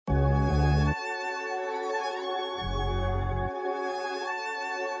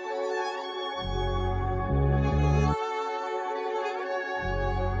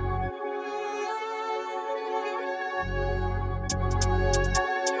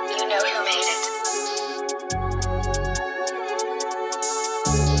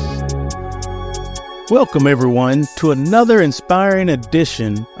Welcome, everyone, to another inspiring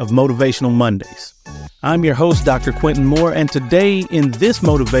edition of Motivational Mondays. I'm your host, Dr. Quentin Moore, and today in this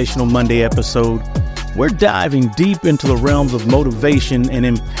Motivational Monday episode, we're diving deep into the realms of motivation and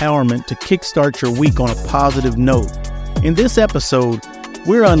empowerment to kickstart your week on a positive note. In this episode,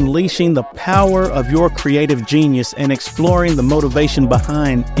 we're unleashing the power of your creative genius and exploring the motivation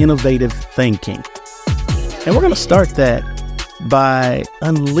behind innovative thinking. And we're going to start that by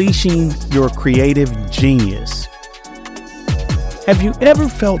unleashing your creative genius. Have you ever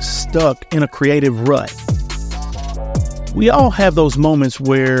felt stuck in a creative rut? We all have those moments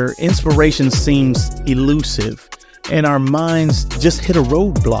where inspiration seems elusive and our minds just hit a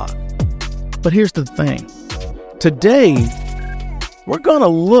roadblock. But here's the thing. Today, we're going to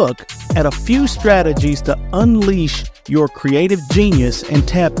look at a few strategies to unleash your creative genius and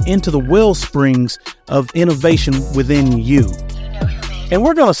tap into the well springs of innovation within you. And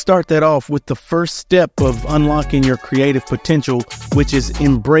we're going to start that off with the first step of unlocking your creative potential, which is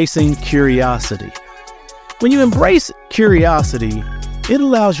embracing curiosity. When you embrace curiosity, it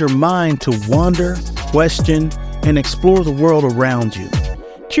allows your mind to wander, question, and explore the world around you.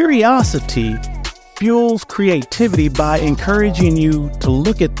 Curiosity fuels creativity by encouraging you to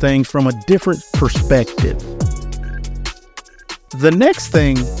look at things from a different perspective. The next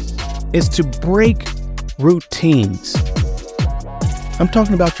thing is to break routines. I'm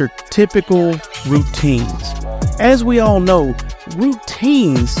talking about your typical routines. As we all know,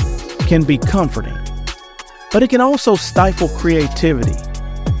 routines can be comforting, but it can also stifle creativity.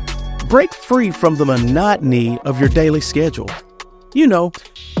 Break free from the monotony of your daily schedule.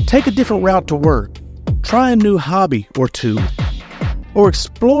 Take a different route to work, try a new hobby or two, or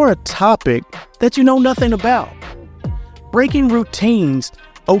explore a topic that you know nothing about. Breaking routines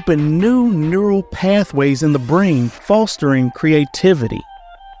open new neural pathways in the brain, fostering creativity.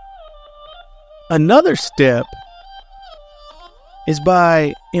 Another step is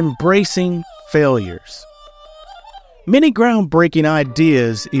by embracing failures. Many groundbreaking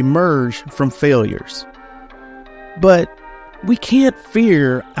ideas emerge from failures. But we can't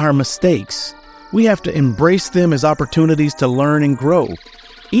fear our mistakes. We have to embrace them as opportunities to learn and grow.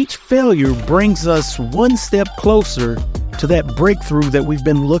 Each failure brings us one step closer to that breakthrough that we've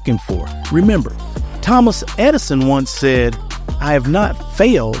been looking for. Remember, Thomas Edison once said, "I have not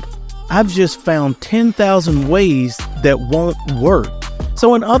failed. I've just found 10,000 ways that won't work."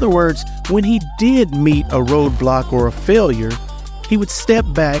 So in other words, when he did meet a roadblock or a failure, he would step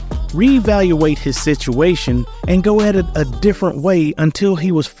back, reevaluate his situation, and go at it a different way until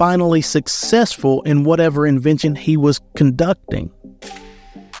he was finally successful in whatever invention he was conducting.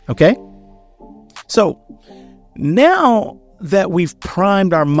 Okay? So, now that we've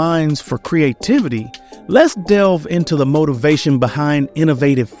primed our minds for creativity, let's delve into the motivation behind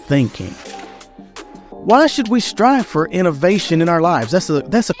innovative thinking. Why should we strive for innovation in our lives?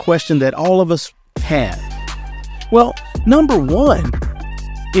 That's a question that all of us have. Well, number one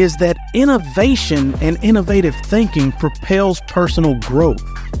is that innovation and innovative thinking propels personal growth.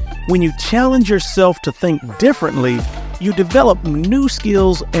 When you challenge yourself to think differently, you develop new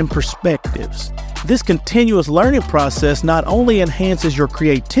skills and perspectives. This continuous learning process not only enhances your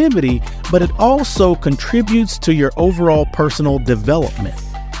creativity, but it also contributes to your overall personal development.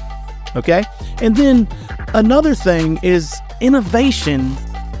 Okay? And then another thing is innovation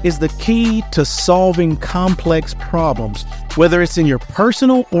is the key to solving complex problems. Whether it's in your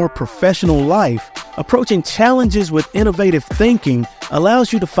personal or professional life, approaching challenges with innovative thinking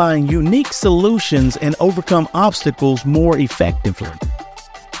allows you to find unique solutions and overcome obstacles more effectively.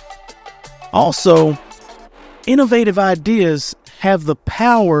 Also, innovative ideas have the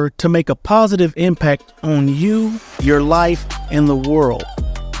power to make a positive impact on you, your life, and the world.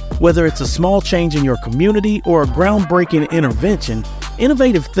 Whether it's a small change in your community or a groundbreaking intervention,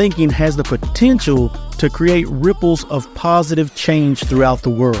 innovative thinking has the potential to create ripples of positive change throughout the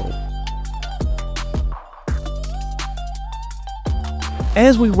world.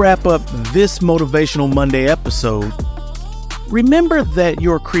 As we wrap up this Motivational Monday episode, remember that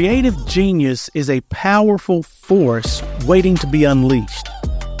your creative genius is a powerful force waiting to be unleashed.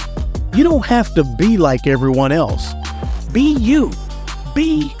 You don't have to be like everyone else. Be you.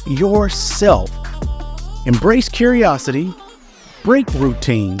 Be yourself. Embrace curiosity, break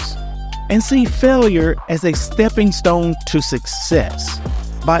routines, and see failure as a stepping stone to success.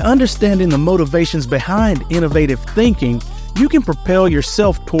 By understanding the motivations behind innovative thinking, you can propel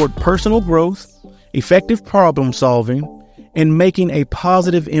yourself toward personal growth, effective problem solving, and making a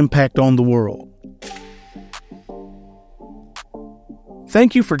positive impact on the world.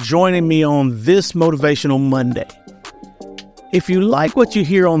 Thank you for joining me on this Motivational Monday. If you like what you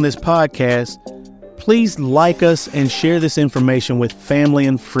hear on this podcast, Please like us and share this information with family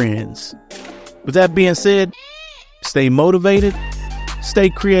and friends. With that being said, stay motivated, stay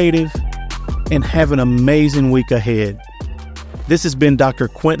creative, and have an amazing week ahead. This has been Dr.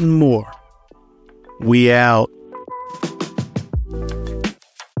 Quentin Moore. We out.